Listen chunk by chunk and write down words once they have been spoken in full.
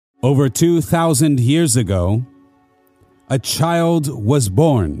Over 2,000 years ago, a child was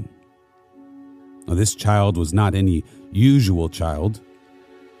born. Now, this child was not any usual child.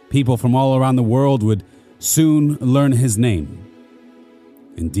 People from all around the world would soon learn his name.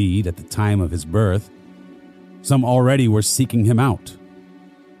 Indeed, at the time of his birth, some already were seeking him out.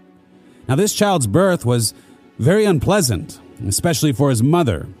 Now, this child's birth was very unpleasant, especially for his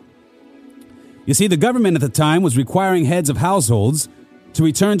mother. You see, the government at the time was requiring heads of households to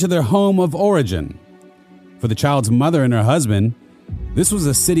return to their home of origin. For the child's mother and her husband, this was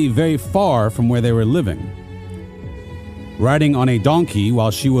a city very far from where they were living. Riding on a donkey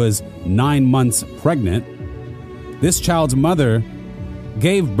while she was 9 months pregnant, this child's mother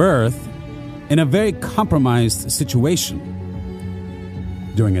gave birth in a very compromised situation.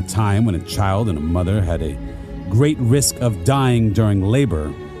 During a time when a child and a mother had a great risk of dying during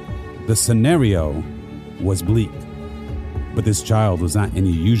labor, the scenario was bleak. But this child was not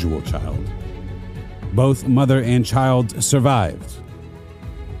any usual child. Both mother and child survived.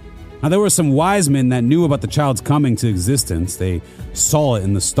 Now, there were some wise men that knew about the child's coming to existence. They saw it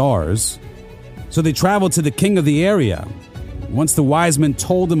in the stars. So they traveled to the king of the area. Once the wise men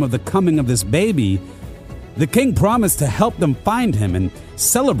told them of the coming of this baby, the king promised to help them find him and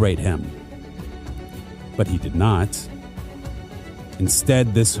celebrate him. But he did not.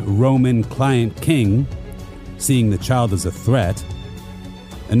 Instead, this Roman client king, seeing the child as a threat,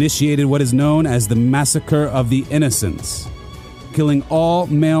 initiated what is known as the Massacre of the Innocents, killing all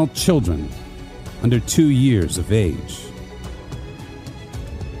male children under 2 years of age.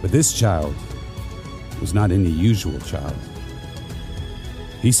 But this child was not any usual child.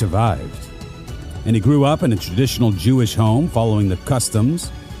 He survived, and he grew up in a traditional Jewish home following the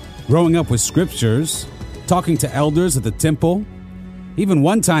customs, growing up with scriptures, talking to elders at the temple, even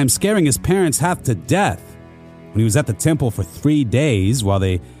one time scaring his parents half to death when he was at the temple for 3 days while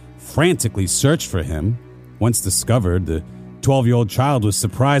they frantically searched for him. Once discovered, the 12-year-old child was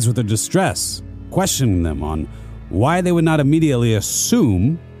surprised with their distress, questioning them on why they would not immediately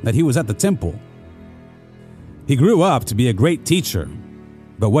assume that he was at the temple. He grew up to be a great teacher,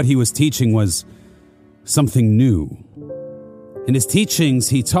 but what he was teaching was something new. In his teachings,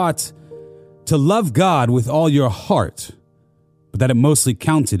 he taught to love God with all your heart, but that it mostly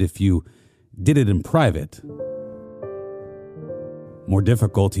counted if you did it in private. More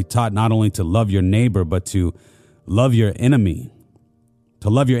difficult, he taught not only to love your neighbor, but to love your enemy. To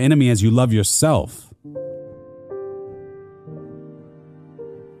love your enemy as you love yourself.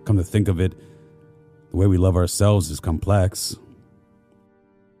 Come to think of it, the way we love ourselves is complex.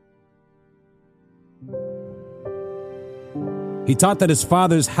 He taught that his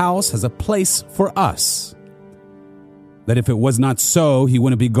Father's house has a place for us. That if it was not so, he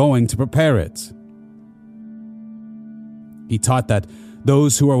wouldn't be going to prepare it. He taught that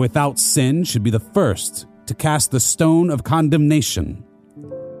those who are without sin should be the first to cast the stone of condemnation.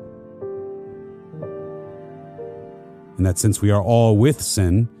 And that since we are all with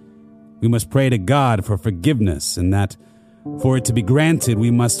sin, we must pray to God for forgiveness, and that for it to be granted, we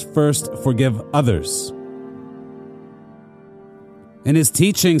must first forgive others. In his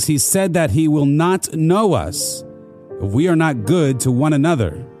teachings, he said that he will not know us if we are not good to one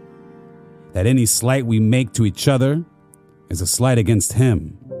another, that any slight we make to each other is a slight against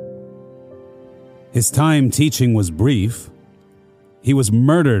him. His time teaching was brief. He was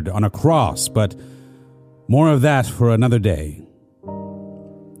murdered on a cross, but more of that for another day.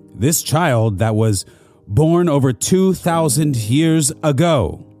 This child that was born over 2,000 years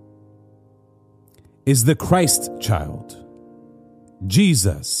ago is the Christ child,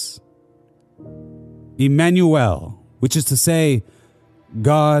 Jesus, Emmanuel, which is to say,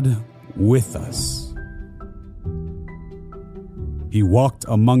 God with us. He walked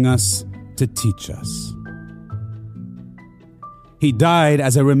among us to teach us. He died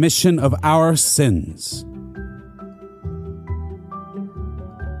as a remission of our sins.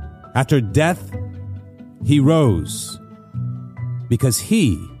 After death, he rose because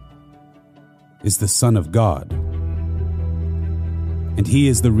he is the Son of God. And he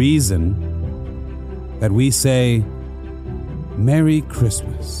is the reason that we say, Merry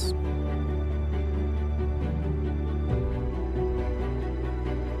Christmas.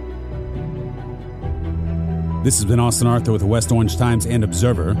 This has been Austin Arthur with the West Orange Times and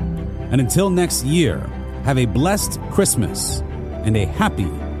Observer. And until next year, have a blessed Christmas and a happy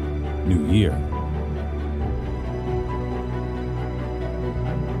New Year.